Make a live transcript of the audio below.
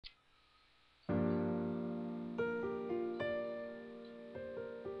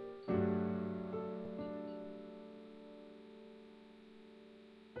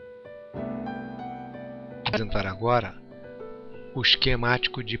apresentar agora o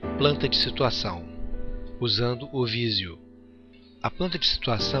esquemático de planta de situação, usando o Visio. A planta de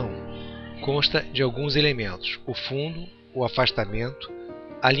situação consta de alguns elementos: o fundo, o afastamento,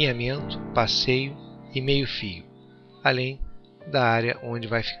 alinhamento, passeio e meio-fio, além da área onde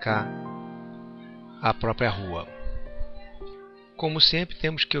vai ficar a própria rua. Como sempre,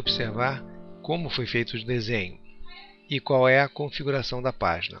 temos que observar como foi feito o desenho e qual é a configuração da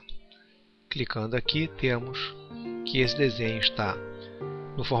página. Clicando aqui, temos que esse desenho está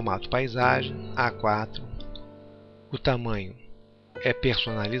no formato paisagem, A4, o tamanho é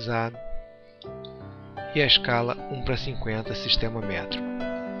personalizado e a escala 1:50 sistema métrico.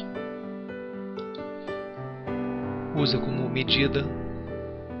 Usa como medida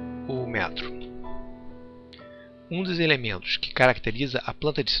o metro. Um dos elementos que caracteriza a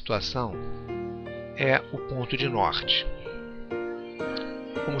planta de situação é o ponto de norte.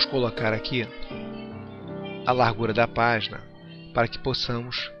 Vamos colocar aqui a largura da página para que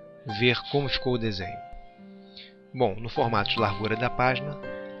possamos ver como ficou o desenho. Bom, no formato de largura da página,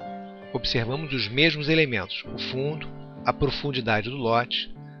 observamos os mesmos elementos: o fundo, a profundidade do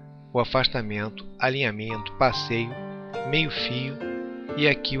lote, o afastamento, alinhamento, passeio, meio-fio e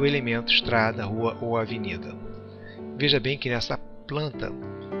aqui o elemento estrada, rua ou avenida. Veja bem que nessa planta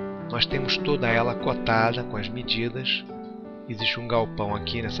nós temos toda ela cotada com as medidas. Existe um galpão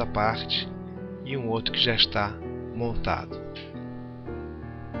aqui nessa parte e um outro que já está montado.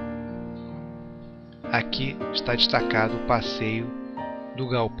 Aqui está destacado o passeio do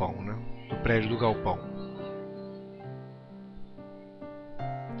galpão, do prédio do galpão.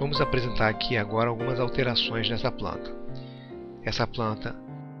 Vamos apresentar aqui agora algumas alterações nessa planta. Essa planta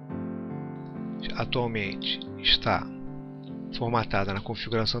atualmente está formatada na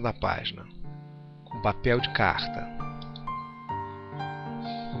configuração da página com papel de carta,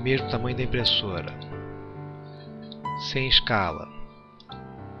 o mesmo tamanho da impressora, sem escala,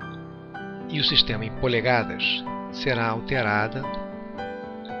 e o sistema em polegadas será alterada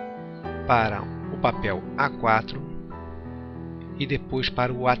para o papel A4 e depois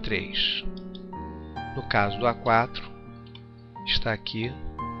para o A3. No caso do A4, está aqui,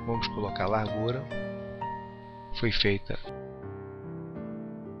 vamos colocar a largura, foi feita,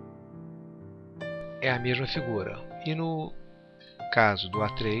 é a mesma figura. E no caso do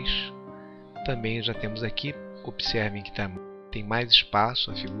A3, também já temos aqui, observem que tem mais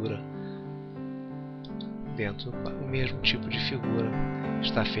espaço a figura dentro, o mesmo tipo de figura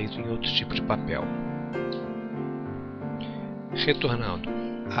está feito em outro tipo de papel. Retornando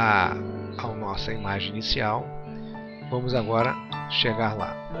à nossa imagem inicial, vamos agora chegar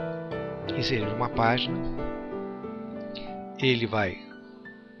lá. Inserir uma página, ele vai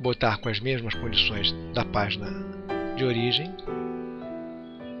botar com as mesmas condições da página de origem.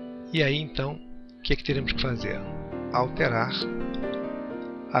 E aí então, o que teremos que fazer? Alterar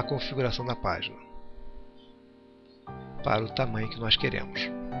a configuração da página para o tamanho que nós queremos.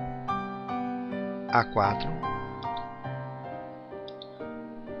 A4,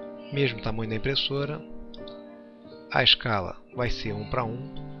 mesmo tamanho da impressora, a escala vai ser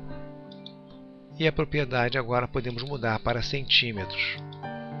 1:1 e a propriedade agora podemos mudar para centímetros.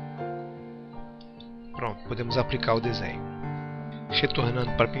 Pronto, podemos aplicar o desenho.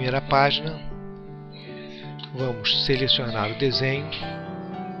 Retornando para a primeira página, vamos selecionar o desenho,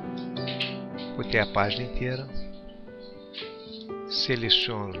 botei a página inteira,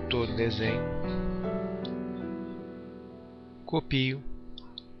 seleciono todo o desenho, copio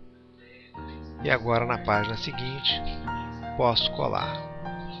e agora na página seguinte posso colar.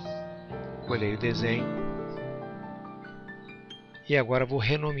 Colei o desenho e agora vou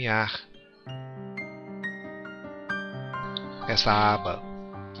renomear essa aba.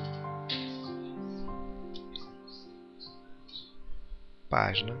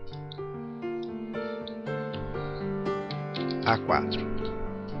 Página A4.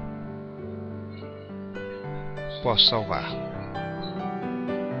 Posso salvar.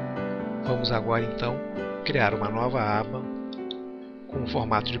 Vamos agora então criar uma nova aba com o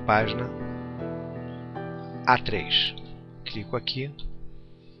formato de página A3. Clico aqui,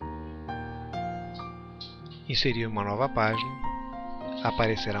 inserir uma nova página,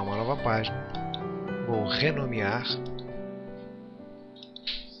 aparecerá uma nova página, vou renomear,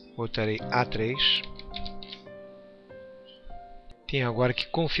 botarei A3. Tenho agora que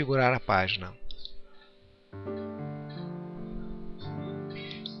configurar a página.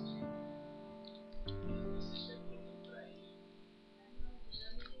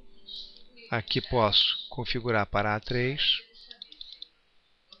 Aqui posso configurar para A3,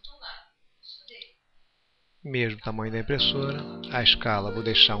 mesmo tamanho da impressora, a escala vou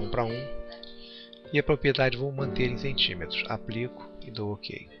deixar 1:1 e a propriedade vou manter em centímetros. Aplico e dou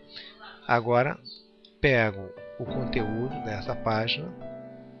OK. Agora pego o conteúdo dessa página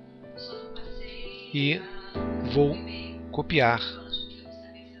e vou copiar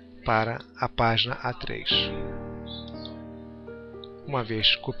para a página A3. Uma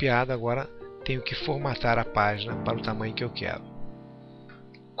vez copiado, agora tenho que formatar a página para o tamanho que eu quero.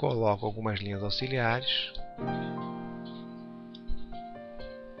 Coloco algumas linhas auxiliares.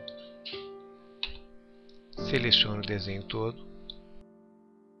 Seleciono o desenho todo.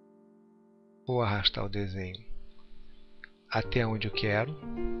 Vou arrastar o desenho até onde eu quero.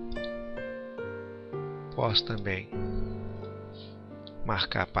 Posso também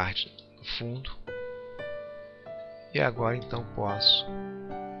marcar a parte do fundo. E agora então posso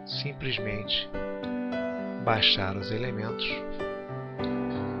simplesmente baixar os elementos.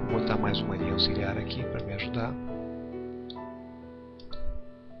 Vou botar mais uma linha auxiliar aqui para me ajudar.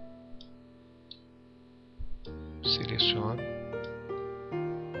 Seleciono.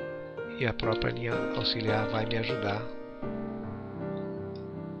 E a própria linha auxiliar vai me ajudar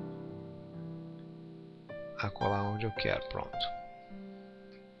a colar onde eu quero. Pronto.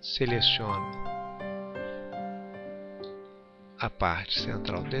 Seleciono a parte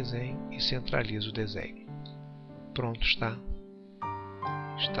central do desenho e centralizo o desenho. Pronto está.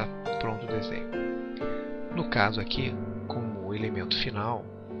 Está pronto o desenho. No caso aqui, como elemento final,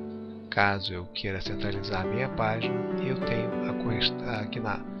 caso eu queira centralizar a minha página, eu tenho aqui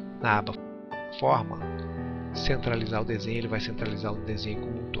na aba Forma, centralizar o desenho, ele vai centralizar o desenho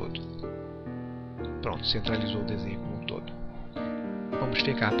como um todo. Pronto, centralizou o desenho como um todo. Vamos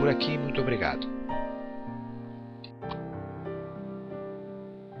ficar por aqui, muito obrigado.